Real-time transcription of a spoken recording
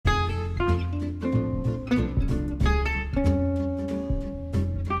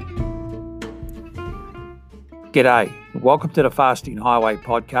G'day, welcome to the Fasting Highway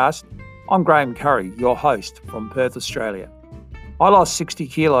podcast. I'm Graham Curry, your host from Perth, Australia. I lost 60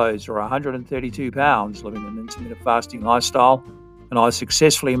 kilos or 132 pounds living an intermittent fasting lifestyle, and I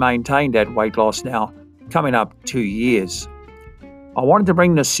successfully maintained that weight loss now, coming up 2 years. I wanted to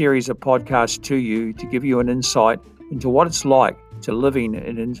bring this series of podcasts to you to give you an insight into what it's like to living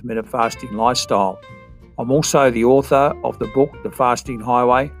an intermittent fasting lifestyle. I'm also the author of the book, The Fasting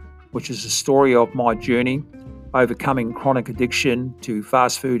Highway, which is the story of my journey overcoming chronic addiction to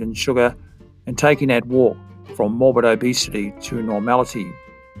fast food and sugar and taking that walk from morbid obesity to normality.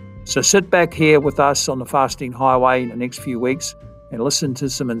 So sit back here with us on the Fasting Highway in the next few weeks and listen to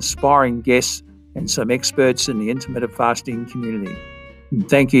some inspiring guests and some experts in the intermittent fasting community. And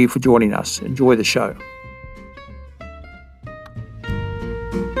thank you for joining us. Enjoy the show.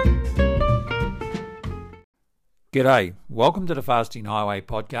 G'day, welcome to the Fasting Highway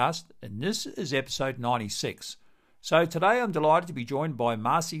podcast, and this is episode 96. So today I'm delighted to be joined by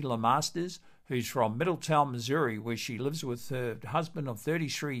Marcy Lemasters, who's from Middletown, Missouri, where she lives with her husband of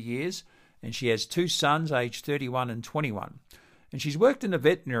 33 years, and she has 2 sons aged 31 and 21. And she's worked in a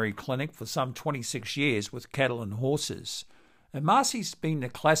veterinary clinic for some 26 years with cattle and horses. And Marcy's been the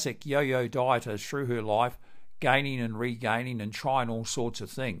classic yo-yo dieter through her life, gaining and regaining and trying all sorts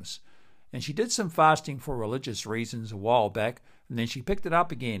of things. And she did some fasting for religious reasons a while back, and then she picked it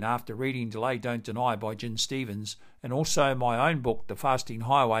up again after reading Delay Don't Deny by Jen Stevens, and also my own book, The Fasting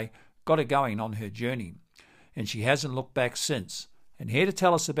Highway, got her going on her journey. And she hasn't looked back since. And here to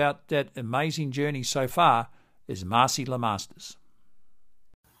tell us about that amazing journey so far is Marcy Lemasters.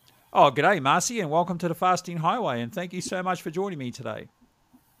 Oh, g'day, Marcy, and welcome to The Fasting Highway, and thank you so much for joining me today.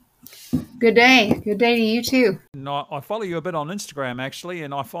 Good day. Good day to you too. And I follow you a bit on Instagram, actually,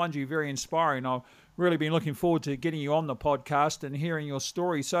 and I find you very inspiring. I've really been looking forward to getting you on the podcast and hearing your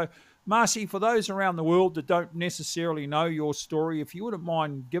story. So, Marcy, for those around the world that don't necessarily know your story, if you wouldn't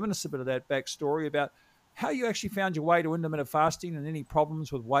mind giving us a bit of that backstory about how you actually found your way to intermittent fasting and any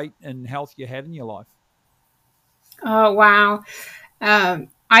problems with weight and health you had in your life. Oh, wow.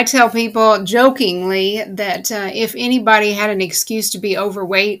 I tell people jokingly that if anybody had an excuse to be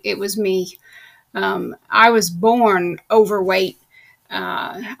overweight, it was me. I was born overweight.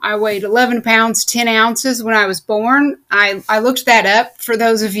 I weighed 11 pounds, 10 ounces when I was born. I looked that up for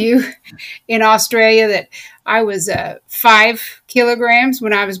those of you in Australia that I was 5 kilograms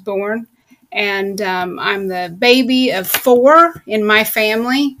when I was born. And I'm the baby of 4 in my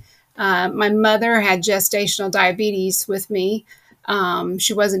family. My mother had gestational diabetes with me.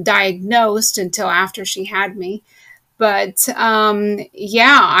 She wasn't diagnosed until after she had me. But I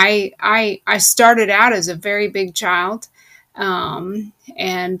started out as a very big child. I'm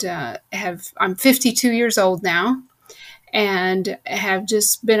 52 years old now and have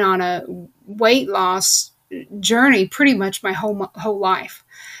just been on a weight loss journey pretty much my whole life.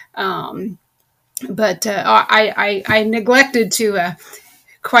 But I neglected to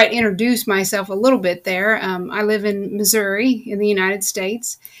quite introduce myself a little bit there. I live in Missouri in the United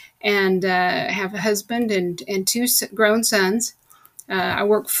States and have a husband and 2 grown sons. I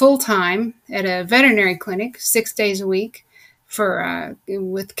work full-time at a veterinary clinic 6 days a week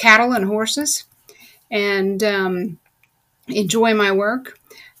with cattle and horses, and enjoy my work.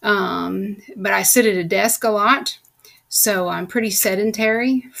 But I sit at a desk a lot, so I'm pretty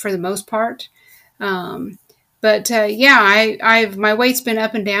sedentary for the most part. My weight's been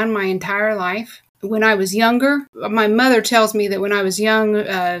up and down my entire life. When I was younger, my mother tells me that when I was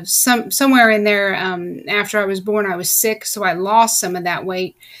young, somewhere in there after I was born, I was sick, so I lost some of that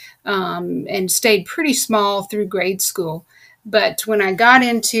weight and stayed pretty small through grade school. But when I got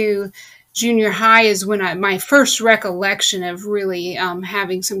into junior high is when my first recollection of really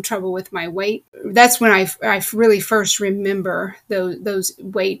having some trouble with my weight. That's when I really first remember those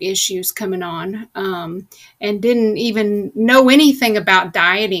weight issues coming on, and didn't even know anything about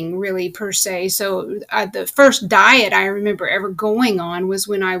dieting really per se. So the first diet I remember ever going on was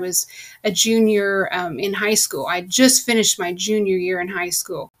when I was a junior in high school. I just finished my junior year in high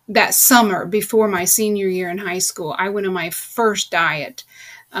school. That summer before my senior year in high school, I went on my first diet.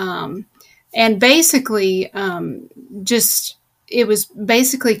 And basically, it was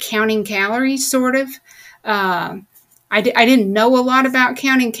basically counting calories, sort of. I didn't know a lot about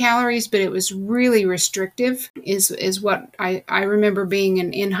counting calories, but it was really restrictive, is what I remember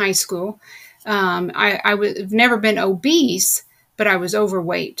being in high school. I've never been obese, but I was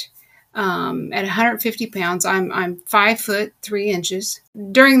overweight. At 150 pounds, I'm 5 foot 3 inches.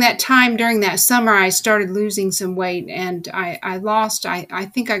 During that summer, I started losing some weight, and I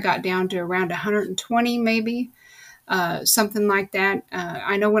think I got down to around 120 maybe. something like that.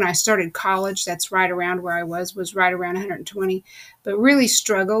 I know when I started college, that's right around where I was right around 120, but really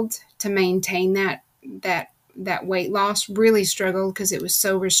struggled to maintain that weight loss. Really struggled because it was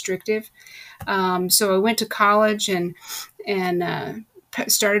so restrictive. So I went to college and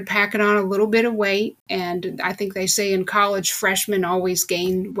started packing on a little bit of weight. And I think they say in college, freshmen always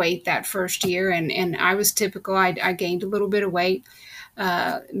gain weight that first year. And I was typical. I gained a little bit of weight.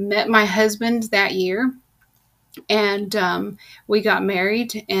 Met my husband that year. And we got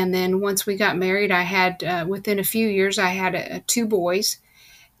married. And then once we got married, I had, within a few years, I had 2 boys.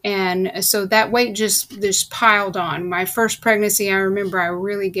 And so that weight just piled on. My first pregnancy, I remember I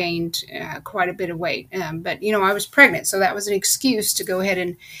really gained quite a bit of weight. But, I was pregnant, so that was an excuse to go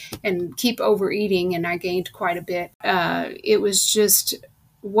ahead and keep overeating, and I gained quite a bit. It was just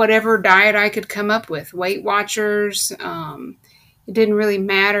whatever diet I could come up with. Weight Watchers, it didn't really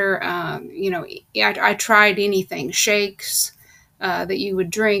matter. I tried anything. Shakes that you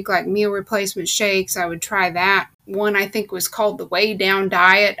would drink, like meal replacement shakes. I would try that. One I think was called the Way Down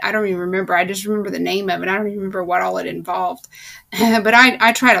Diet. I don't even remember. I just remember the name of it. I don't even remember what all it involved. But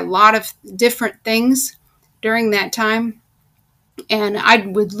I tried a lot of different things during that time. And I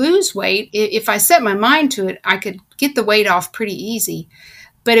would lose weight. If I set my mind to it, I could get the weight off pretty easy.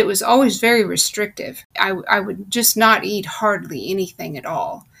 But it was always very restrictive. I would just not eat hardly anything at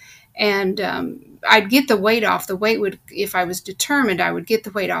all. And I'd get the weight off. The weight would, if I was determined, I would get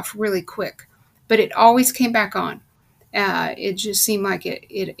the weight off really quick. But it always came back on. It just seemed like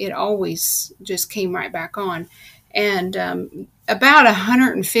it always just came right back on. And about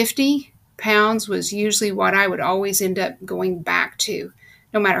 150 pounds was usually what I would always end up going back to.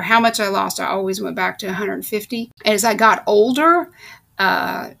 No matter how much I lost, I always went back to 150. As I got older,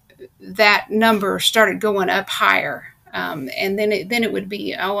 that number started going up higher. And then it would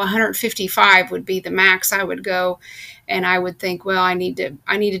be 155 would be the max I would go, and I would think, well, I need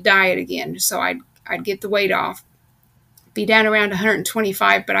to diet again. So I'd get the weight off, be down around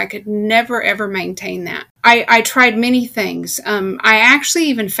 125, but I could never ever maintain that. I tried many things. I actually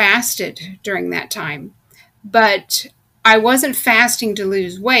even fasted during that time, but I wasn't fasting to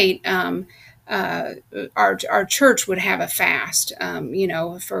lose weight. Our church would have a fast,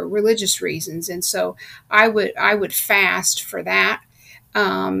 for religious reasons. And so I would fast for that.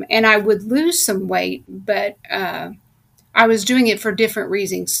 And I would lose some weight, but I was doing it for different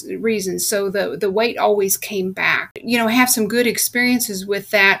reasons. So the weight always came back. Have some good experiences with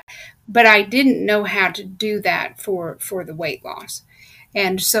that, but I didn't know how to do that for the weight loss.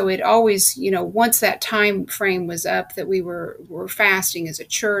 And so it always, once that time frame was up that we were fasting as a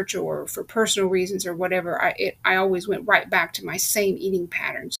church or for personal reasons or whatever, I always went right back to my same eating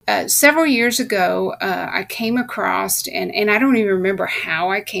patterns. Several years ago, I came across, and I don't even remember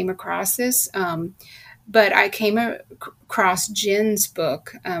how I came across this, but I came across Jen's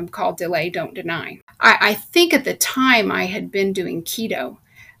book called Delay, Don't Deny. I think at the time I had been doing keto,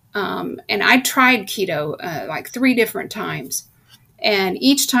 and I tried keto like 3 different times. And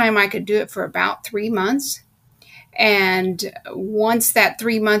each time I could do it for about 3 months. And once that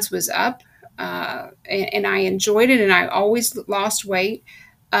 3 months was up, and I enjoyed it, and I always lost weight.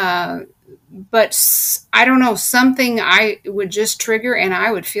 But I don't know, something I would just trigger, and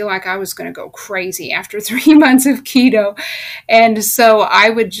I would feel like I was going to go crazy after 3 months of keto. And so I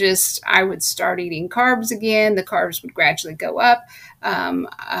would start eating carbs again. The carbs would gradually go up.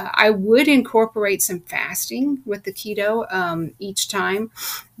 I would incorporate some fasting with the keto each time,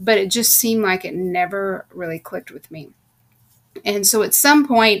 but it just seemed like it never really clicked with me. And so at some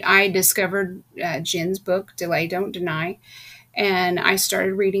point I discovered Jen's book, Delay, Don't Deny, and I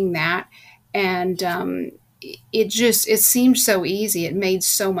started reading that. And it seemed so easy. It made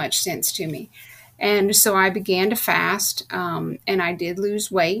so much sense to me. And so I began to fast, and I did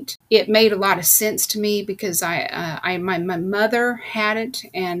lose weight. It made a lot of sense to me because my mother had it,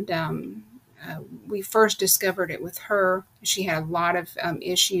 and we first discovered it with her. She had a lot of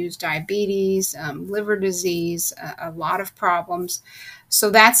issues, diabetes, liver disease, a lot of problems.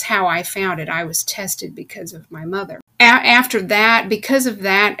 So that's how I found it. I was tested because of my mother. After that, because of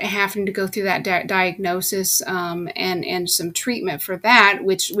that, having to go through that diagnosis and some treatment for that,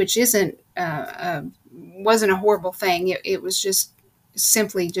 which wasn't a horrible thing. It was just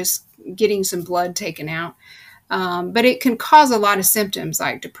simply just getting some blood taken out. But it can cause a lot of symptoms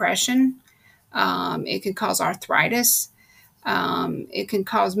like depression. It can cause arthritis. It can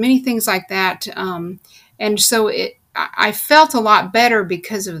cause many things like that. And so I felt a lot better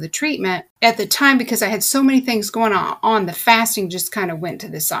because of the treatment at the time, because I had so many things going on. The fasting just kind of went to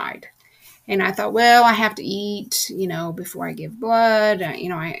the side. And I thought, well, I have to eat, before I give blood,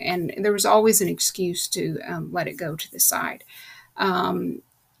 and there was always an excuse to let it go to the side.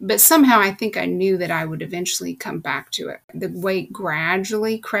 But somehow I think I knew that I would eventually come back to it. The weight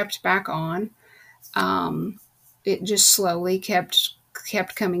gradually crept back on. It just slowly kept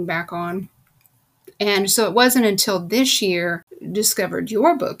coming back on. And so it wasn't until this year discovered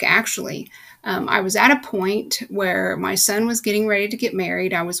your book, actually. I was at a point where my son was getting ready to get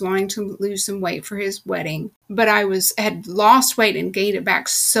married. I was wanting to lose some weight for his wedding, but I had lost weight and gained it back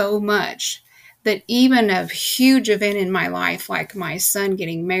so much that even a huge event in my life, like my son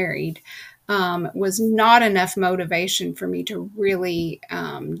getting married, was not enough motivation for me to really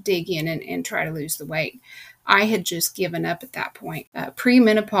dig in and try to lose the weight. I had just given up at that point.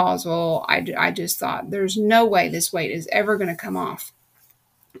 Premenopausal, I just thought, there's no way this weight is ever going to come off.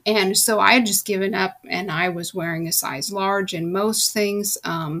 And so I had just given up, and I was wearing a size large in most things.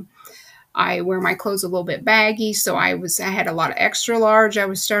 I wear my clothes a little bit baggy, so I had a lot of extra large I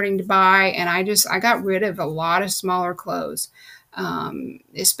was starting to buy, and I got rid of a lot of smaller clothes,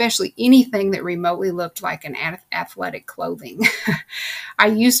 especially anything that remotely looked like an athletic clothing. I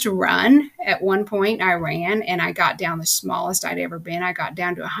used to run. At one point, I ran, and I got down the smallest I'd ever been. I got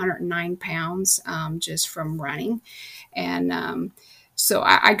down to 109 pounds just from running, and so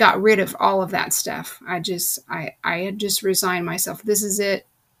I got rid of all of that stuff. I had just resigned myself. This is it.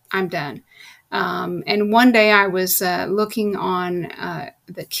 I'm done. And one day I was looking on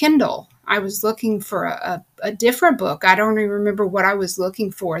the Kindle. I was looking for a different book. I don't even remember what I was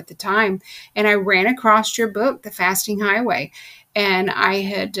looking for at the time. And I ran across your book, The Fasting Highway. And I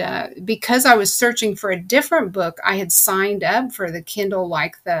had, because I was searching for a different book, I had signed up for the Kindle,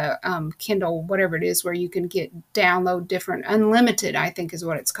 like the Kindle, whatever it is, where you can download different, unlimited, I think is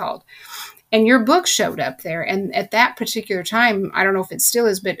what it's called. And your book showed up there. And at that particular time, I don't know if it still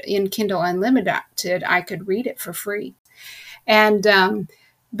is, but in Kindle Unlimited, I could read it for free. And,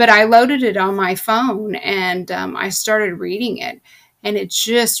 but I loaded it on my phone, and I started reading it. And it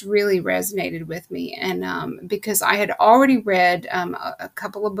just really resonated with me. And because I had already read a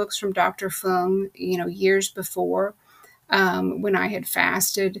couple of books from Dr. Fung, years before when I had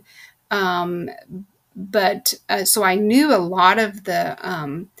fasted. But so I knew a lot of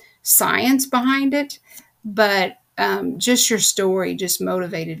the science behind it, but just your story just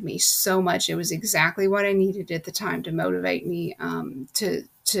motivated me so much. It was exactly what I needed at the time to motivate me to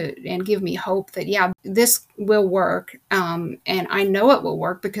and give me hope that, yeah, this will work. And I know it will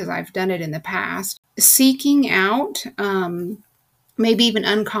work because I've done it in the past. Seeking out, maybe even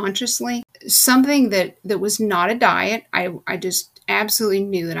unconsciously, something that was not a diet. I just absolutely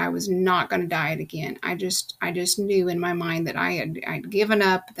knew that I was not going to diet again. I just knew in my mind that I'd given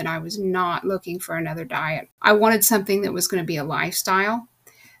up, that I was not looking for another diet. I wanted something that was going to be a lifestyle,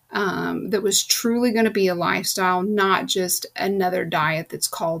 that was truly going to be a lifestyle, not just another diet that's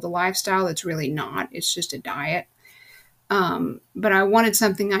called a lifestyle. It's really not. It's just a diet. But I wanted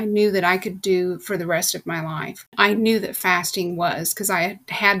something I knew that I could do for the rest of my life. I knew that fasting was, because I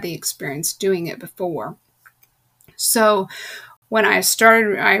had the experience doing it before. So when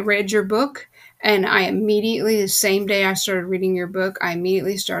I read your book, and I immediately, the same day I started reading your book, I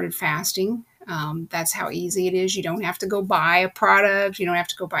immediately started fasting. That's how easy it is. You don't have to go buy a product. You don't have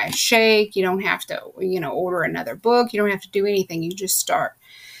to go buy a shake. You don't have to, order another book. You don't have to do anything. You just start.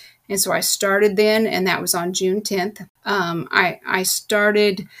 And so I started then, and that was on June 10th. I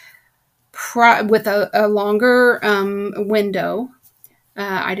started with a longer window.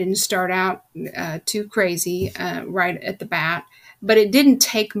 I didn't start out too crazy right at the bat, but it didn't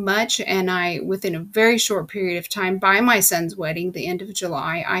take much. And within a very short period of time, by my son's wedding, the end of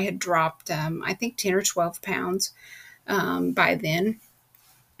July, I had dropped, I think, 10 or 12 pounds by then.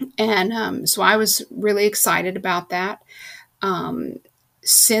 And so I was really excited about that.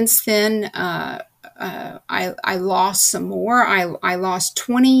 Since then, I lost some more. I lost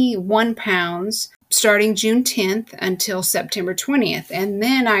 21 pounds starting June 10th until September 20th. And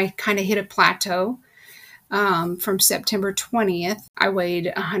then I kind of hit a plateau. From September 20th, I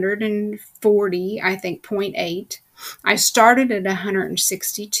weighed 140, I think, 0.8. I started at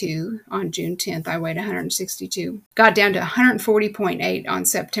 162 on June 10th. I weighed 162. Got down to 140.8 on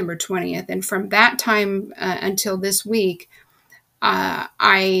September 20th. And from that time until this week,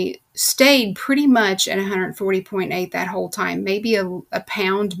 I stayed pretty much at 140.8 that whole time, maybe a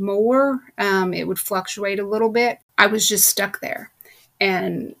pound more. It would fluctuate a little bit. I was just stuck there.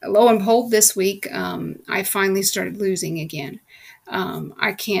 And lo and behold, this week, I finally started losing again.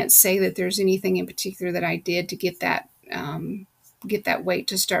 I can't say that there's anything in particular that I did to get that weight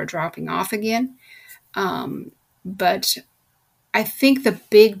to start dropping off again. But I think the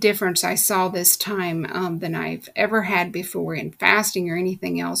big difference I saw this time than I've ever had before in fasting or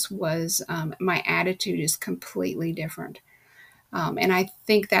anything else was my attitude is completely different. And I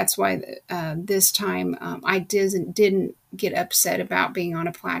think that's why this time I didn't get upset about being on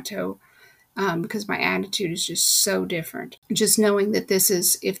a plateau because my attitude is just so different. Just knowing that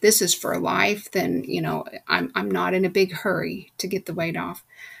if this is for life, then I'm not in a big hurry to get the weight off.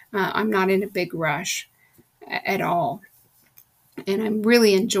 I'm not in a big rush at all, and I'm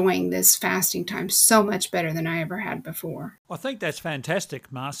really enjoying this fasting time so much better than I ever had before. I think that's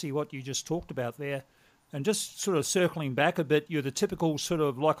fantastic, Marcy, what you just talked about there. And just sort of circling back a bit, you're the typical sort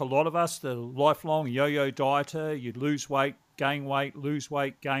of, like a lot of us, the lifelong yo-yo dieter. You'd lose weight, gain weight, lose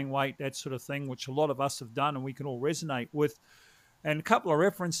weight, gain weight, that sort of thing, which a lot of us have done and we can all resonate with. And a couple of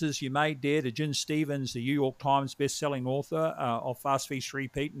references you made there to Jen Stevens, the New York Times best-selling author of Fast Feast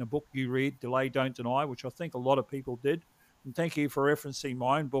Repeat, and a book you read, Delay, Don't Deny, which I think a lot of people did. And thank you for referencing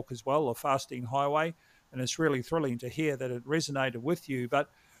my own book as well, The Fasting Highway. And it's really thrilling to hear that it resonated with you. But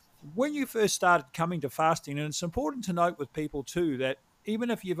when you first started coming to fasting, and it's important to note with people too that even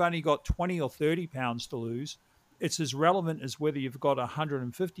if you've only got 20 or 30 pounds to lose, it's as relevant as whether you've got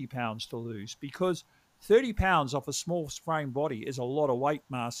 150 pounds to lose, because 30 pounds off a small frame body is a lot of weight,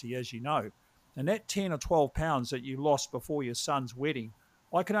 Marcy, as you know. And that 10 or 12 pounds that you lost before your son's wedding,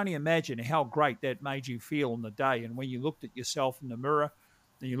 I can only imagine how great that made you feel on the day. And when you looked at yourself in the mirror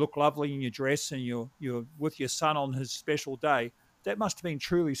and you look lovely in your dress and you're with your son on his special day, that must have been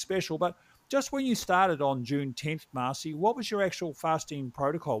truly special. But just when you started on June 10th, Marcy, what was your actual fasting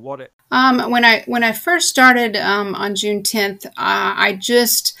protocol? When I first started on June 10th,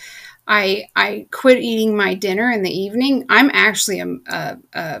 I quit eating my dinner in the evening. I'm actually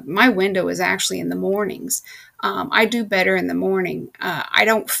my window is actually in the mornings. I do better in the morning. I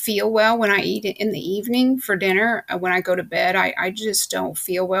don't feel well when I eat it in the evening for dinner. When I go to bed, I just don't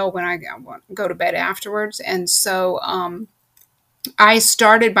feel well when I go to bed afterwards. And so I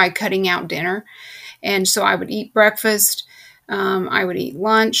started by cutting out dinner. And so I would eat breakfast, I would eat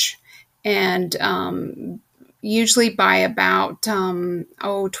lunch, and usually by about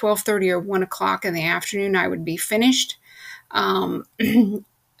 12:30 or 1 o'clock in the afternoon, I would be finished. And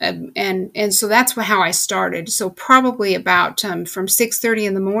so that's how I started. So probably about from 6:30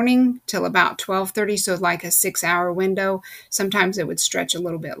 in the morning till about 12:30, so like a 6-hour window. Sometimes it would stretch a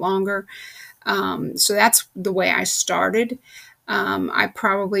little bit longer. So that's the way I started. I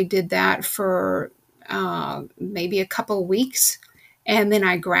probably did that for maybe a couple of weeks. And then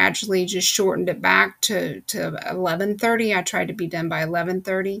I gradually just shortened it back to 11:30. I tried to be done by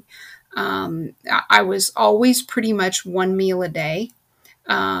 11:30. I was always pretty much one meal a day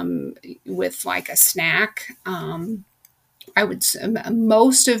with like a snack.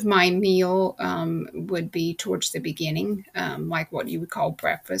 Most of my meal would be towards the beginning, like what you would call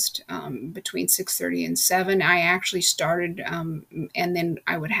breakfast, between 6:30 and 7. I actually started, and then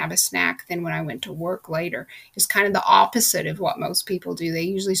I would have a snack. Then when I went to work later, it's kind of the opposite of what most people do. They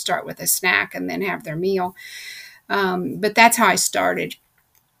usually start with a snack and then have their meal. But that's how I started.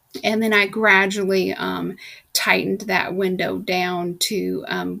 And then I gradually tightened that window down to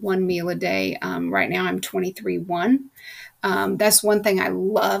one meal a day. Right now I'm 23-1. That's one thing I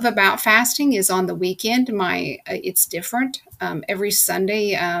love about fasting is on the weekend, it's different. Every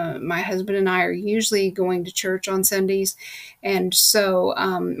Sunday, my husband and I are usually going to church on Sundays. And so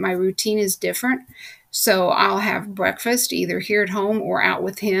my routine is different. So I'll have breakfast either here at home or out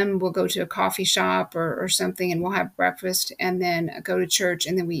with him. We'll go to a coffee shop or something and we'll have breakfast and then go to church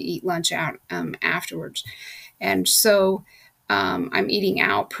and then we eat lunch out afterwards. And so I'm eating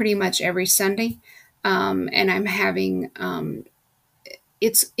out pretty much every Sunday. And I'm having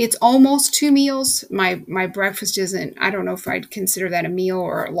it's almost 2 meals. My breakfast isn't, I don't know if I'd consider that a meal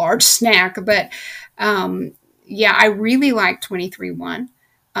or a large snack, but yeah, I really like 23-1.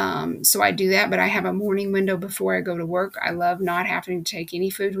 So I do that, but I have a morning window before I go to work. I love not having to take any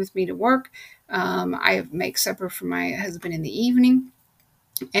food with me to work. I make supper for my husband in the evening.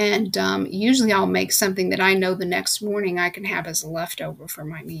 And usually I'll make something that I know the next morning I can have as a leftover for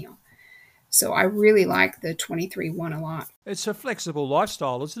my meal. So I really like the 23-1 a lot. It's a flexible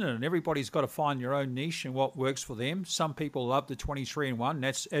lifestyle, isn't it? And everybody's got to find your own niche and what works for them. Some people love the 23-1.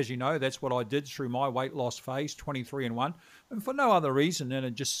 That's, as you know, that's what I did through my weight loss phase, 23-1. And for no other reason than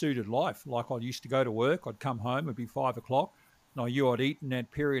it just suited life. Like I used to go to work, I'd come home, it'd be 5 o'clock. And I knew I'd eat in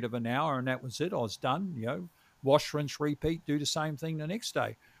that period of an hour and that was it. I was done, wash, rinse, repeat, do the same thing the next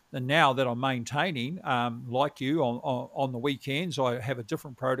day. And now that I'm maintaining, like you, on the weekends, I have a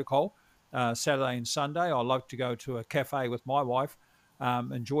different protocol. Saturday and Sunday, I like to go to a cafe with my wife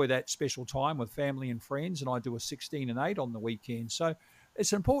enjoy that special time with family and friends. And I do a 16 and 8 on the weekend. So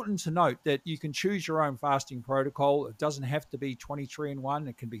it's important to note that you can choose your own fasting protocol. It doesn't have to be 23 and 1.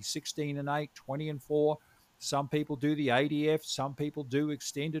 It can be 16 and 8, 20 and 4. Some people do the ADF. Some people do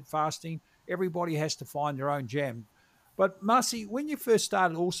extended fasting. Everybody has to find their own jam. But Marcy, when you first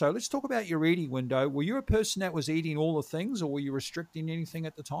started also, let's talk about your eating window. Were you a person that was eating all the things, or were you restricting anything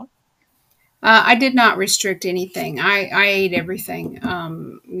at the time? I did not restrict anything. I ate everything,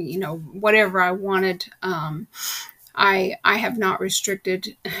 whatever I wanted. I have not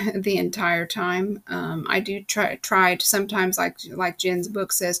restricted the entire time. I do try to sometimes, like Jen's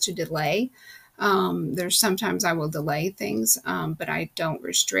book says, to delay. There's sometimes I will delay things, but I don't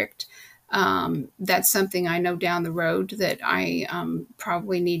restrict. That's something I know down the road that I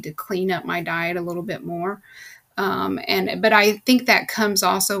probably need to clean up my diet a little bit more. But I think that comes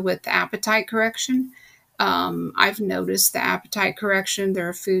also with appetite correction. I've noticed the appetite correction. There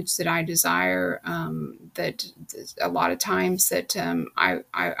are foods that I desire that a lot of times that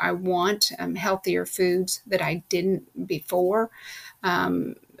I want healthier foods that I didn't before.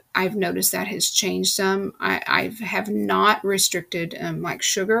 I've noticed that has changed some. I have not restricted like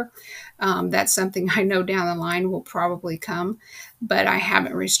sugar. That's something I know down the line will probably come, but I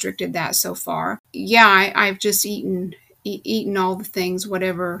haven't restricted that so far. Yeah, I've just eaten all the things,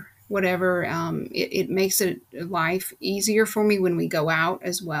 whatever. It makes life easier for me when we go out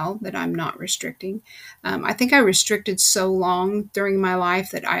as well, that I'm not restricting. I think I restricted so long during my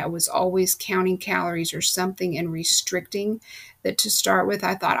life that I was always counting calories or something and restricting, that to start with,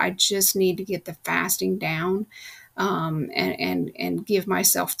 I thought I just need to get the fasting down, and give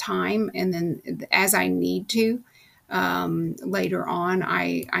myself time. And then as I need to, later on,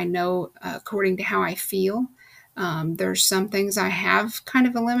 I know according to how I feel. There's some things I have kind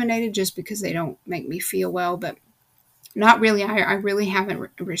of eliminated just because they don't make me feel well, but not really. I really haven't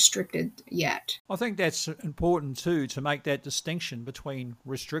restricted yet. I think that's important too, to make that distinction between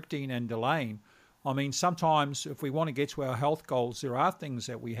restricting and delaying. I mean, sometimes if we want to get to our health goals, there are things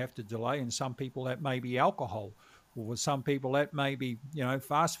that we have to delay, and some people that may be alcohol, or with some people that may be,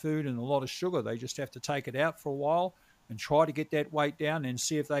 fast food and a lot of sugar. They just have to take it out for a while and try to get that weight down and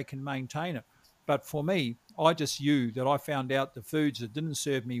see if they can maintain it. But for me, I just knew that I found out the foods that didn't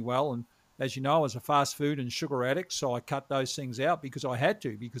serve me well. And as you know, I was a fast food and sugar addict, so I cut those things out because I had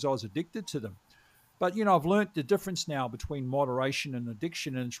to, because I was addicted to them. But, I've learnt the difference now between moderation and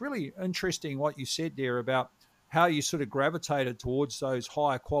addiction. And it's really interesting what you said there about how you sort of gravitated towards those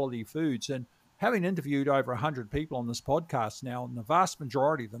higher quality foods. And having interviewed over 100 people on this podcast now, and the vast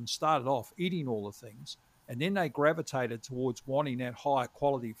majority of them started off eating all the things, and then they gravitated towards wanting that higher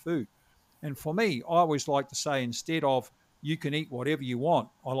quality food. And for me, I always like to say, instead of you can eat whatever you want,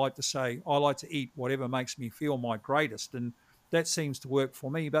 I like to say I like to eat whatever makes me feel my greatest. And that seems to work for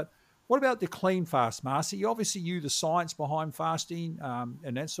me. But what about the clean fast, Marcy? Obviously, you, the science behind fasting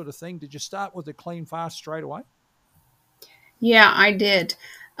and that sort of thing. Did you start with the clean fast straight away? Yeah, I did.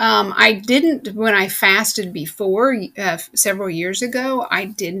 I didn't when I fasted before, several years ago. I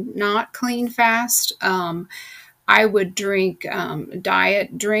did not clean fast. I would drink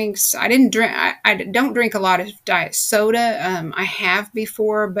diet drinks. I didn't drink. I don't drink a lot of diet soda. I have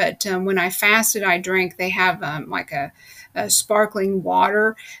before, but when I fasted, I drank. They have like a sparkling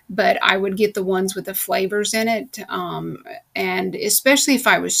water, but I would get the ones with the flavors in it. And especially if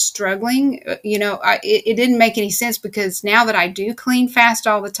I was struggling, it didn't make any sense, because now that I do clean fast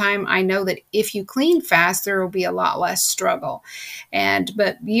all the time, I know that if you clean fast, there will be a lot less struggle.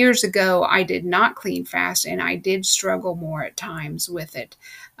 But years ago, I did not clean fast, and I did struggle more at times with it.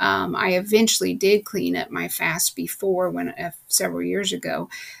 I eventually did clean up my fast before, several years ago,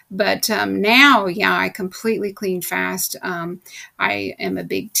 but now, yeah, I completely clean fast. I am a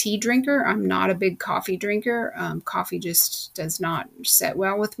big tea drinker. I'm not a big coffee drinker. Coffee just does not set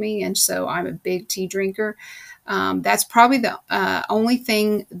well with me, and so I'm a big tea drinker. That's probably the only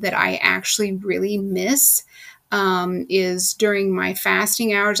thing that I actually really miss. Is during my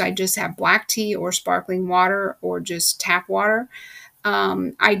fasting hours, I just have black tea or sparkling water or just tap water.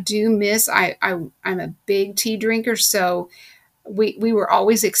 I do miss, I'm a big tea drinker, so we were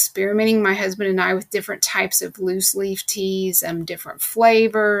always experimenting, my husband and I, with different types of loose leaf teas, different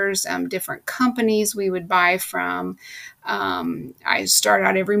flavors, different companies we would buy from. I start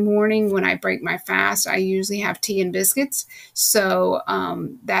out every morning when I break my fast. I usually have tea and biscuits. So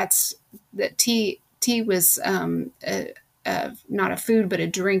that's the tea. Tea was not a food, but a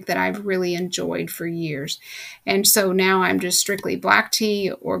drink that I've really enjoyed for years. And so now I'm just strictly black tea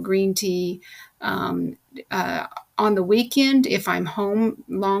or green tea, On the weekend, if I'm home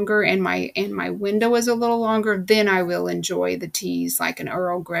longer and my window is a little longer, then I will enjoy the teas like an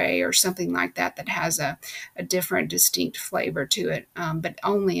Earl Grey or something like that that has a different, distinct flavor to it, but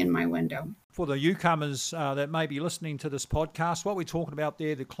only in my window. For the newcomers that may be listening to this podcast, what we're talking about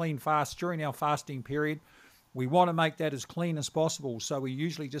there, the clean fast during our fasting period, we want to make that as clean as possible. So we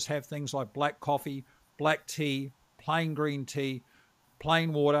usually just have things like black coffee, black tea, plain green tea,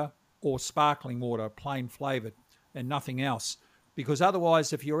 plain water, or sparkling water, plain flavored, and nothing else. Because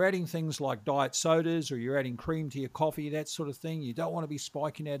otherwise, if you're adding things like diet sodas or you're adding cream to your coffee, that sort of thing, you don't want to be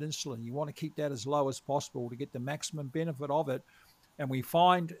spiking that insulin. You want to keep that as low as possible to get the maximum benefit of it. And we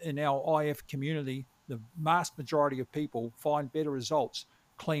find in our IF community, the vast majority of people find better results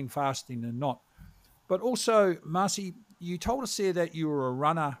clean fasting than not. But also, Marcy, you told us there that you were a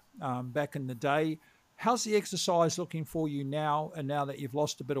runner back in the day. How's the exercise looking for you now, and now that you've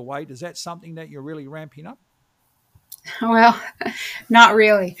lost a bit of weight? Is that something that you're really ramping up? Well, not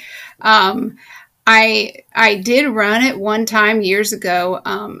really. I did run it one time years ago.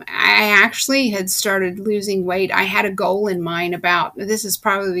 I actually had started losing weight. I had a goal in mind about, this has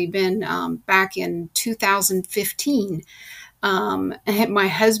probably been back in 2015. My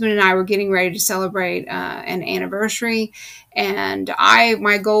husband and I were getting ready to celebrate an anniversary, and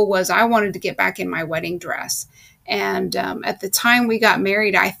my goal was I wanted to get back in my wedding dress. And at the time we got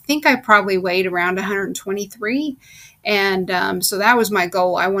married, I think I probably weighed around 123. And so that was my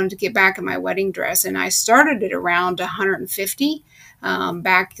goal. I wanted to get back in my wedding dress, and I started at around 150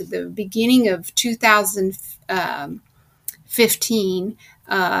 back at the beginning of 2015.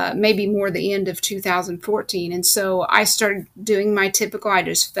 Maybe more the end of 2014. And so I started doing my typical, I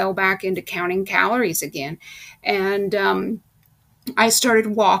just fell back into counting calories again. And I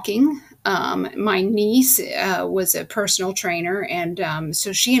started walking. My niece was a personal trainer, and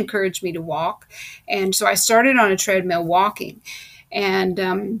so she encouraged me to walk. And so I started on a treadmill walking.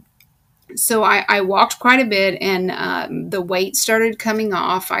 And so I walked quite a bit, and the weight started coming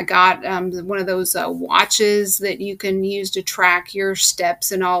off. I got one of those watches that you can use to track your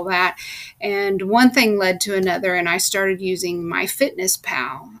steps and all that. And one thing led to another, and I started using my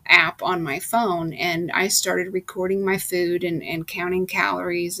FitnessPal app on my phone, and I started recording my food and counting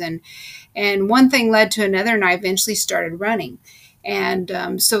calories. And one thing led to another, and I eventually started running.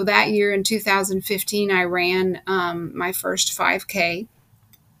 And so that year in 2015, I ran my first 5K.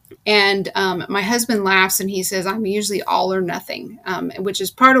 And my husband laughs and he says, I'm usually all or nothing, which is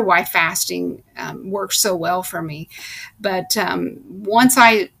part of why fasting works so well for me. But once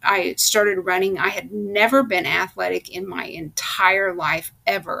I started running, I had never been athletic in my entire life,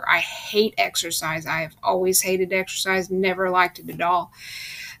 ever. I hate exercise. I have always hated exercise, never liked it at all.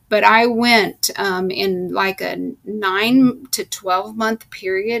 But I went in like a 9 to 12 month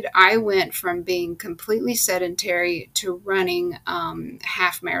period. I went from being completely sedentary to running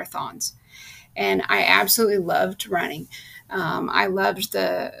half marathons, and I absolutely loved running. I loved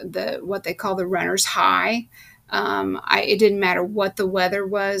the what they call the runner's high. It didn't matter what the weather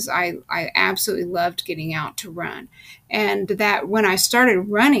was. I absolutely loved getting out to run. And that when I started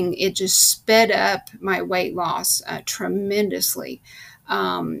running, it just sped up my weight loss tremendously.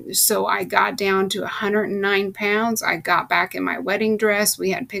 So I got down to 109 pounds. I got back in my wedding dress.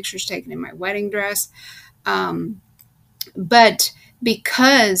 We had pictures taken in my wedding dress. But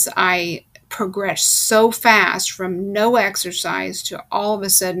because I progressed so fast from no exercise to all of a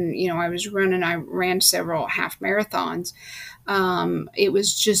sudden, I was running, I ran several half marathons. It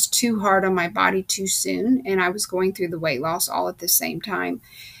was just too hard on my body too soon. And I was going through the weight loss all at the same time.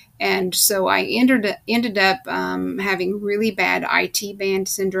 And so I ended up having really bad IT band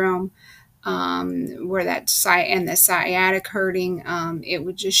syndrome, where the sciatic hurting. It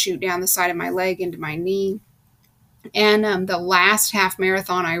would just shoot down the side of my leg into my knee. And the last half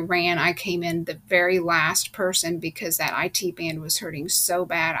marathon I ran, I came in the very last person because that IT band was hurting so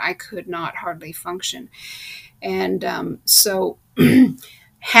bad I could not hardly function. And so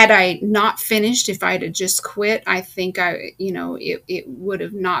had I not finished, if I had just quit, I think it would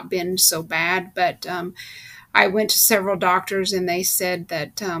have not been so bad. But I went to several doctors, and they said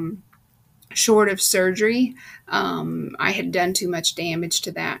that short of surgery, I had done too much damage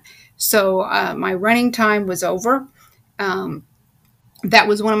to that. So my running time was over. That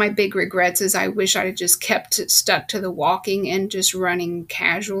was one of my big regrets, is I wish I had just stuck to the walking and just running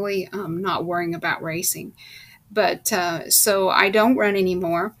casually, not worrying about racing. But so I don't run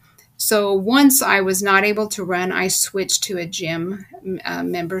anymore. So once I was not able to run, I switched to a gym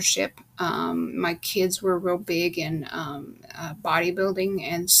membership. My kids were real big in bodybuilding,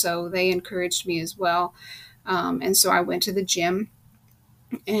 and so they encouraged me as well. And so I went to the gym.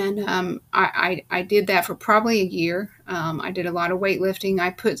 And I did that for probably a year. I did a lot of weightlifting. I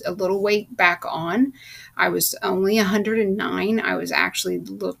put a little weight back on. I was only 109. I was actually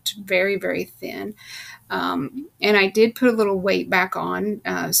looked very, very thin. And I did put a little weight back on,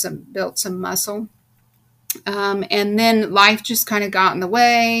 built some muscle. And then life just kind of got in the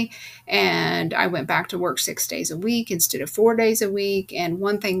way, and I went back to work 6 days a week instead of 4 days a week. And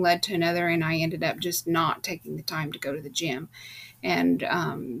one thing led to another, and I ended up just not taking the time to go to the gym. And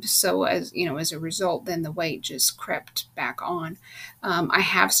so, as a result, then the weight just crept back on. I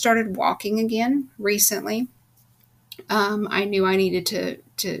have started walking again recently. I knew I needed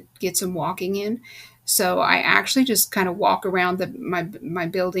to get some walking in. So I actually just kind of walk around my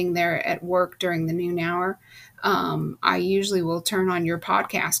building there at work during the noon hour. I usually will turn on your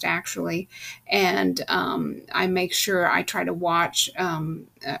podcast actually, and I make sure I try to watch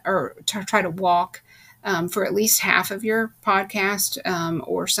or try to walk for at least half of your podcast,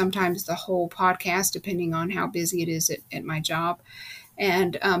 or sometimes the whole podcast, depending on how busy it is at my job.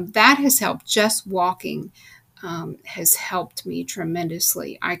 And that has helped. Just walking has helped me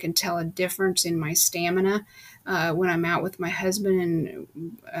tremendously. I can tell a difference in my stamina when I'm out with my husband,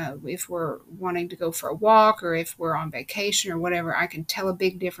 and if we're wanting to go for a walk or if we're on vacation or whatever, I can tell a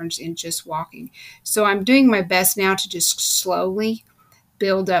big difference in just walking. So I'm doing my best now to just slowly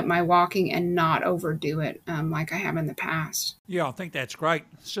build up my walking and not overdo it like I have in the past. Yeah, I think that's great.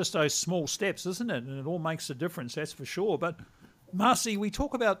 It's just those small steps, isn't it? And it all makes a difference, that's for sure. But Marcy, we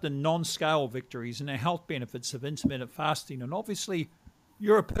talk about the non-scale victories and the health benefits of intermittent fasting. And obviously,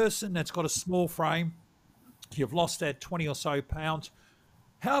 you're a person that's got a small frame. You've lost that 20 or so pounds.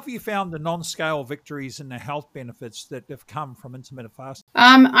 How have you found the non-scale victories and the health benefits that have come from intermittent fasting?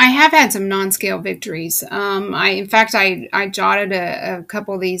 I have had some non-scale victories. In fact, I jotted a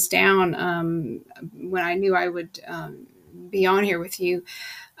couple of these down when I knew I would be on here with you.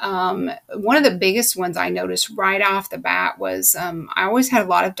 One of the biggest ones I noticed right off the bat was I always had a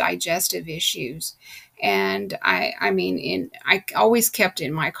lot of digestive issues. And I always kept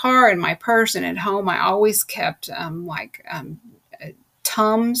in my car, in my purse, and at home, I always kept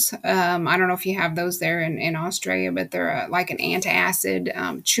Tums. I don't know if you have those there in Australia, but they're like an antacid,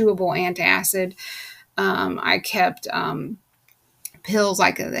 chewable antacid. I kept pills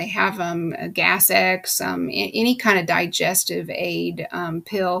like they have a Gas X, any kind of digestive aid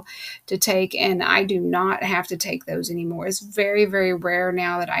pill to take, and I do not have to take those anymore. It's very, very rare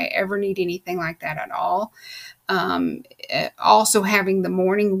now that I ever need anything like that at all. Also, having the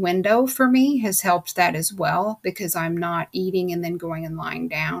morning window for me has helped that as well, because I'm not eating and then going and lying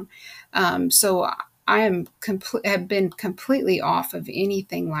down. So I have been completely off of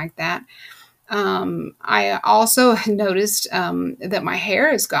anything like that. I also noticed that my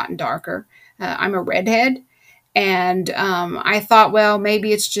hair has gotten darker. I'm a redhead, and I thought, well,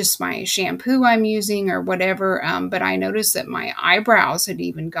 maybe it's just my shampoo I'm using or whatever. But I noticed that my eyebrows had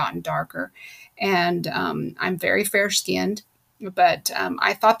even gotten darker, and I'm very fair skinned. But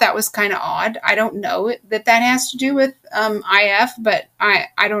I thought that was kind of odd. I don't know that has to do with IF, but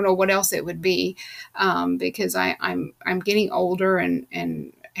I don't know what else it would be, because I'm getting older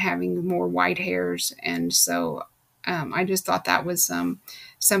and having more white hairs. And so I just thought that was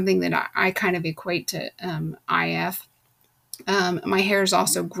something that I kind of equate to IF. My hair has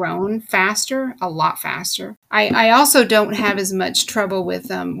also grown faster, a lot faster. I also don't have as much trouble with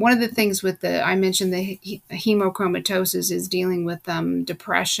one of the things with I mentioned the hemochromatosis is dealing with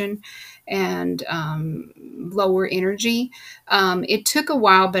depression and lower energy. It took a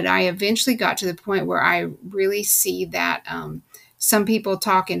while, but I eventually got to the point where I really see that some people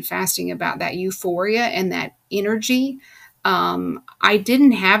talk in fasting about that euphoria and that energy. I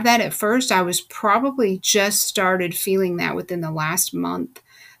didn't have that at first. I was probably just started feeling that within the last month.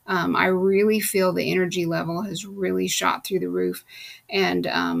 I really feel the energy level has really shot through the roof. And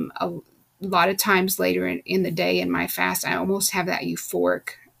a lot of times later in the day in my fast, I almost have that euphoric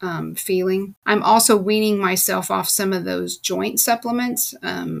feeling. I'm also weaning myself off some of those joint supplements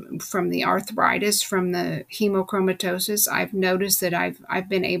from the arthritis, from the hemochromatosis. I've noticed that I've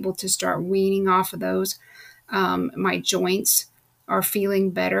been able to start weaning off of those. My joints are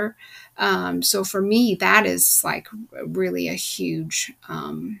feeling better. So for me, that is like really a huge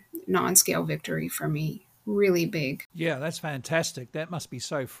non-scale victory for me. Really big. Yeah, that's fantastic. That must be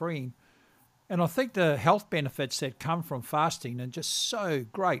so freeing. And I think the health benefits that come from fasting are just so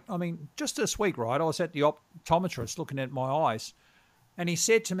great. I mean, just this week, right, I was at the optometrist looking at my eyes, and he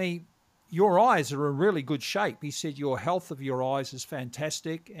said to me, your eyes are in really good shape. He said your health of your eyes is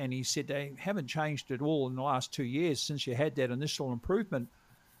fantastic, and he said they haven't changed at all in the last 2 years since you had that initial improvement.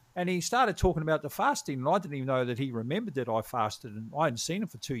 And he started talking about the fasting, and I didn't even know that he remembered that I fasted, and I hadn't seen him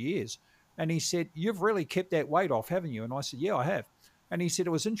for 2 years. And he said, "You've really kept that weight off, haven't you?" And I said, "Yeah, I have." And he said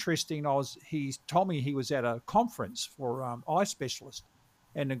it was interesting. He told me he was at a conference for eye specialists,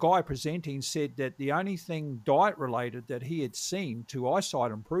 and the guy presenting said that the only thing diet related that he had seen to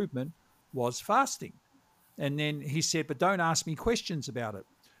eyesight improvement was fasting. And then he said, "But don't ask me questions about it."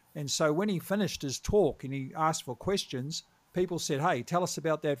 And so when he finished his talk and he asked for questions, people said, "Hey, tell us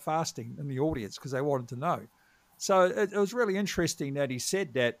about that fasting," in the audience, because they wanted to know. So it was really interesting that he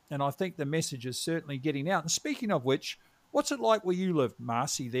said that. And I think the message is certainly getting out. And speaking of which, what's it like where you live,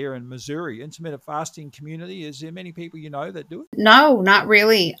 Marcy, there in Missouri? Intermittent fasting community. Is there many people you know that do it? No, not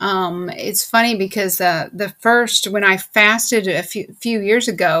really. It's funny because the first when I fasted a few years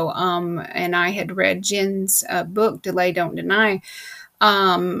ago, and I had read Jen's book, Delay Don't Deny.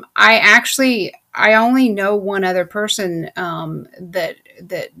 I only know one other person that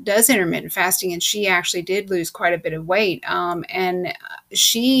does intermittent fasting, and she actually did lose quite a bit of weight. And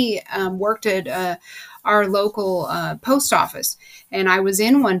she worked at our local post office, and I was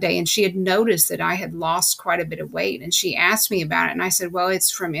in one day, and she had noticed that I had lost quite a bit of weight, and she asked me about it, and I said, "Well,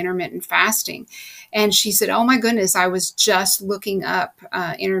 it's from intermittent fasting." And she said, "Oh my goodness, I was just looking up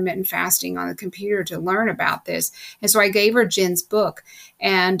intermittent fasting on the computer to learn about this." And so I gave her Jen's book,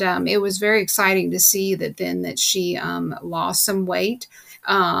 and it was very exciting to see that she lost some weight.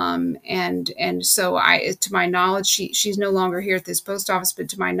 And so to my knowledge, she's no longer here at this post office, but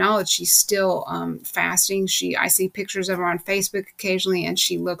to my knowledge, she's still fasting. I see pictures of her on Facebook occasionally, and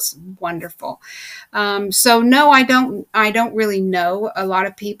she looks wonderful. So no, I don't really know a lot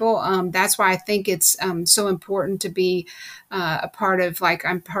of people. That's why I think it's so important to be a part of, like,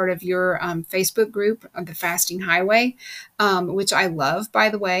 I'm part of your Facebook group, the Fasting Highway, which I love, by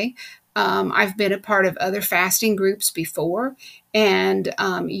the way. I've been a part of other fasting groups before, and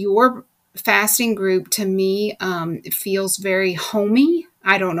your fasting group to me it feels very homey.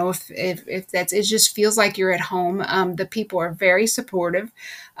 I don't know if that's, it just feels like you're at home. The people are very supportive.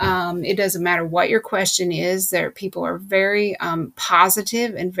 It doesn't matter what your question is. People are very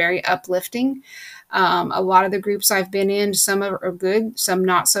positive and very uplifting. A lot of the groups I've been in, some are good, some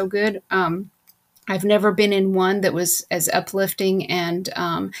not so good. I've never been in one that was as uplifting and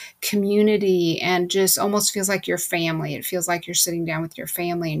community, and just almost feels like your family. It feels like you're sitting down with your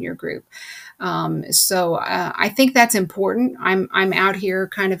family in your group. So I think that's important. I'm out here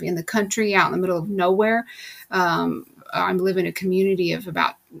kind of in the country, out in the middle of nowhere. I live in a community of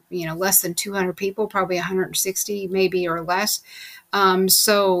about, less than 200 people, probably 160 maybe or less.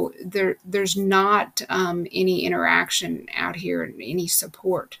 So there's not any interaction out here, any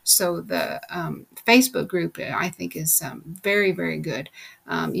support. So the Facebook group, I think, is very, very good.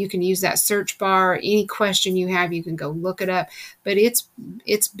 You can use that search bar. Any question you have, you can go look it up. But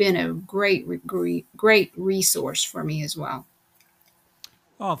it's been a great resource for me as well.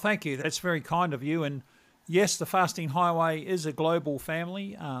 Oh, thank you. That's very kind of you. And yes, the Fasting Highway is a global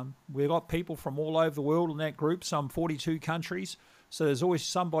family. We've got people from all over the world in that group, some 42 countries. So there's always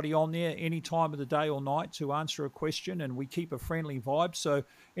somebody on there any time of the day or night to answer a question, and we keep a friendly vibe. So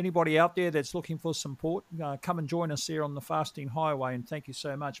anybody out there that's looking for support, come and join us there on the Fasting Highway. And thank you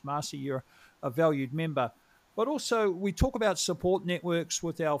so much, Marcy. You're a valued member. But also, we talk about support networks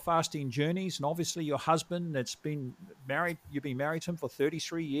with our fasting journeys. And obviously, your husband that's been married, you've been married to him for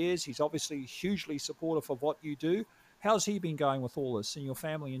 33 years. He's obviously hugely supportive of what you do. How's he been going with all this and your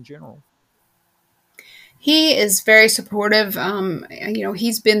family in general? He is very supportive.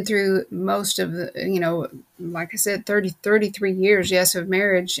 He's been through most of the, like I said, 33 years, yes, of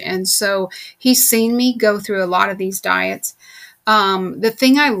marriage. And so he's seen me go through a lot of these diets. The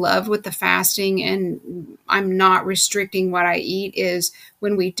thing I love with the fasting, and I'm not restricting what I eat, is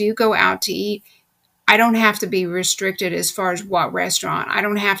when we do go out to eat, I don't have to be restricted as far as what restaurant. I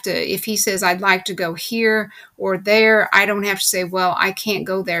don't have to, if he says I'd like to go here or there, I don't have to say, well, I can't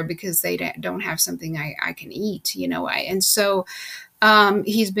go there because they don't have something I can eat, and so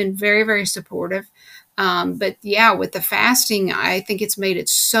he's been very, very supportive. But yeah, with the fasting, I think it's made it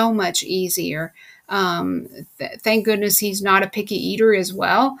so much easier. Thank goodness he's not a picky eater as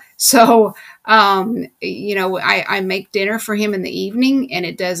well. So, I make dinner for him in the evening, and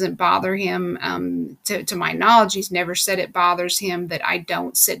it doesn't bother him. To my knowledge, he's never said it bothers him that I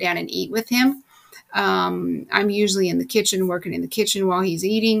don't sit down and eat with him. I'm usually in the kitchen, working in the kitchen while he's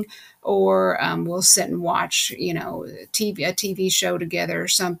eating, or we'll sit and watch, a TV show together or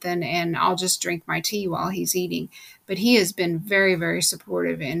something, and I'll just drink my tea while he's eating. But he has been very, very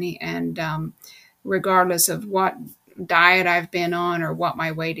supportive, and regardless of what diet I've been on or what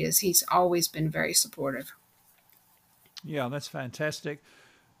my weight is, he's always been very supportive. Yeah, that's fantastic.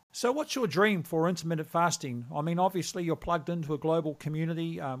 So, what's your dream for intermittent fasting? I mean, obviously, you're plugged into a global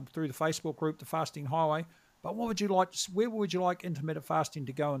community through the Facebook group, the Fasting Highway. But what would you like? Where would you like intermittent fasting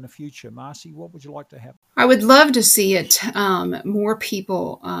to go in the future, Marcy? What would you like to have? I would love to see it more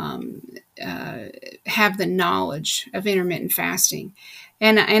people have the knowledge of intermittent fasting,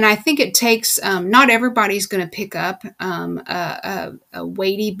 and I think it takes not everybody's going to pick up a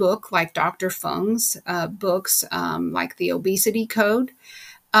weighty book like Dr. Fung's books like the Obesity Code.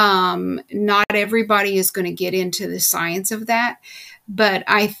 Not everybody is going to get into the science of that, but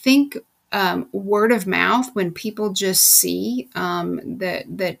I think word of mouth, when people just see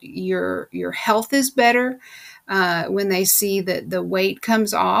that your health is better, when they see that the weight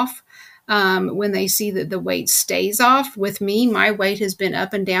comes off, when they see that the weight stays off. With me, my weight has been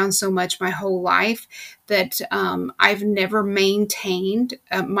up and down so much my whole life that I've never maintained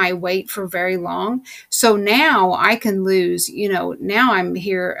my weight for very long. So now I can lose, now I'm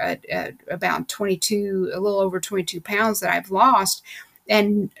here at about 22, a little over 22 pounds that I've lost.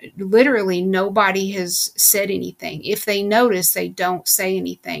 And literally nobody has said anything. If they notice, they don't say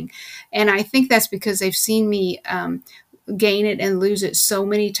anything. And I think that's because they've seen me gain it and lose it so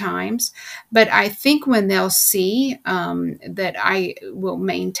many times. But I think when they'll see that I will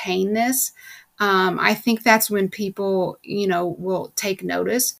maintain this, I think that's when people, will take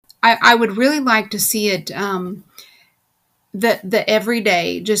notice. I would really like to see it the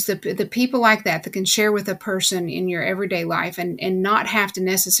everyday, just the people like that can share with a person in your everyday life and not have to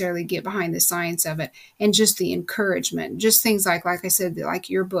necessarily get behind the science of it, and just the encouragement, just things like I said, like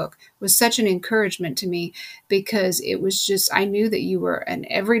your book was such an encouragement to me, because it was just, I knew that you were an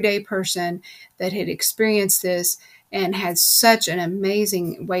everyday person that had experienced this and had such an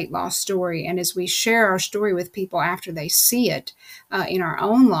amazing weight loss story. And as we share our story with people after they see it in our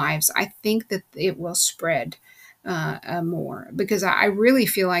own lives, I think that it will spread more, because I really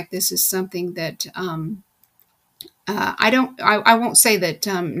feel like this is something that I won't say that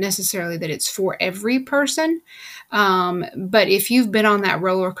necessarily that it's for every person, but if you've been on that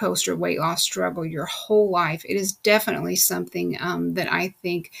roller coaster weight loss struggle your whole life, it is definitely something that I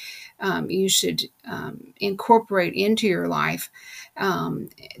think you should incorporate into your life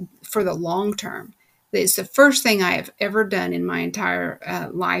for the long term. It's the first thing I have ever done in my entire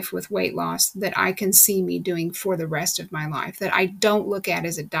life with weight loss that I can see me doing for the rest of my life, that I don't look at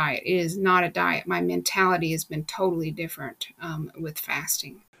as a diet. It is not a diet. My mentality has been totally different with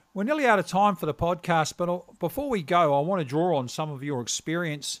fasting. We're nearly out of time for the podcast, but before we go, I want to draw on some of your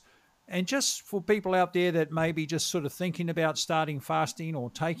experience. And just for people out there that may be just sort of thinking about starting fasting or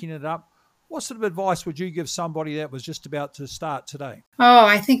taking it up, what sort of advice would you give somebody that was just about to start today? Oh,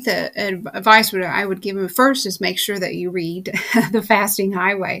 I think the advice I would give them first is make sure that you read The Fasting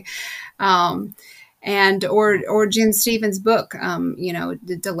Highway, and or Jen Stevens' book,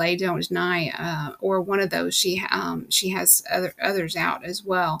 The Delay Don't Deny, or one of those. She has others out as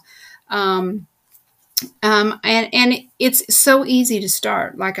well. And it's so easy to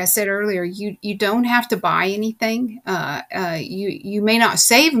start. Like I said earlier, you don't have to buy anything. You may not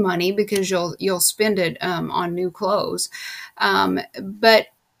save money because you'll spend it on new clothes, but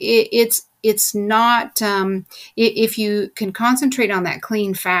it's not if you can concentrate on that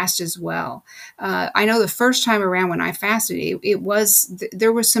clean fast as well. I know the first time around when I fasted,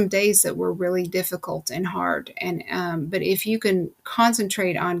 there was some days that were really difficult and hard, and but if you can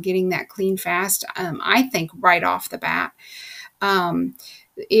concentrate on getting that clean fast, I think right off the bat,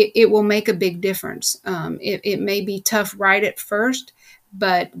 it will make a big difference. It may be tough right at first,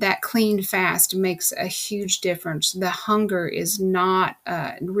 but that clean fast makes a huge difference. The hunger is not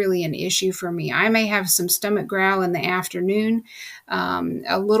really an issue for me. I may have some stomach growl in the afternoon,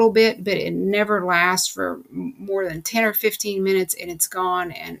 a little bit, but it never lasts for more than 10 or 15 minutes, and it's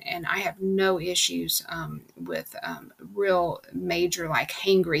gone. And I have no issues with real major like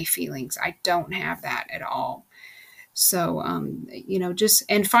hangry feelings. I don't have that at all. So, just,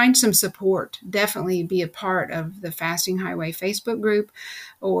 and find some support. Definitely be a part of the Fasting Highway Facebook group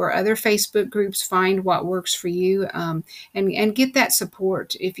or other Facebook groups. Find what works for you, and get that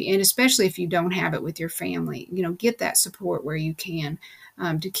support. And especially if you don't have it with your family, get that support where you can,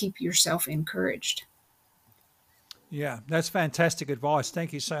 to keep yourself encouraged. Yeah, that's fantastic advice.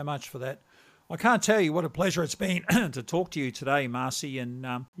 Thank you so much for that. I can't tell you what a pleasure it's been to talk to you today, Marcy. And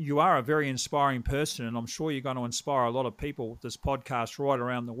you are a very inspiring person, and I'm sure you're going to inspire a lot of people with this podcast right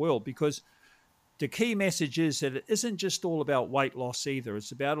around the world, because the key message is that it isn't just all about weight loss either.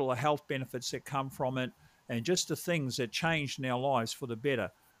 It's about all the health benefits that come from it and just the things that changed in our lives for the better.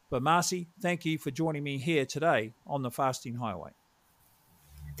 But Marcy, thank you for joining me here today on the Fasting Highway.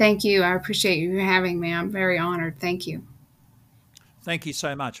 Thank you. I appreciate you having me. I'm very honored. Thank you. Thank you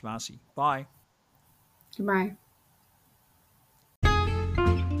so much, Marcy. Bye. Goodbye.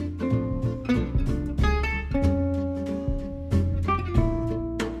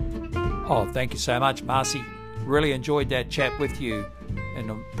 Oh, thank you so much, Marcy. Really enjoyed that chat with you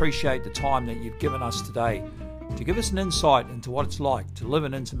and appreciate the time that you've given us today to give us an insight into what it's like to live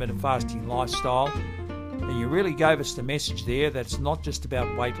an intermittent fasting lifestyle. And you really gave us the message there that it's not just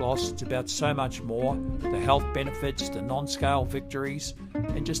about weight loss, it's about so much more, the health benefits, the non-scale victories,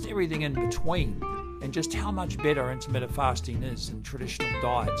 and just everything in between, and just how much better intermittent fasting is than traditional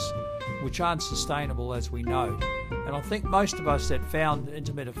diets, which aren't sustainable as we know. And I think most of us that found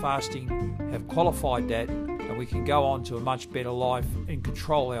intermittent fasting have qualified that, and we can go on to a much better life and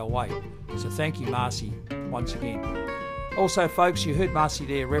control our weight. So thank you, Marcy, once again. Also, folks, you heard Marcy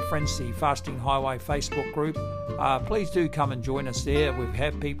there reference the Fasting Highway Facebook group. Please do come and join us there. We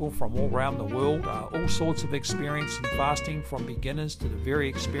have people from all around the world, all sorts of experience in fasting, from beginners to the very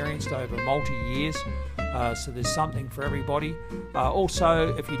experienced over multi-years. So there's something for everybody.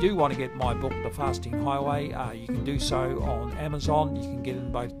 Also, if you do want to get my book, The Fasting Highway, you can do so on Amazon. You can get it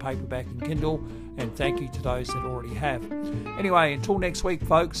in both paperback and Kindle. And thank you to those that already have. Anyway, until next week,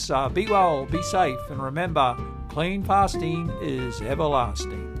 folks, be well, be safe, and remember, clean fasting is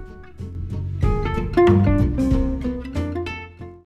everlasting.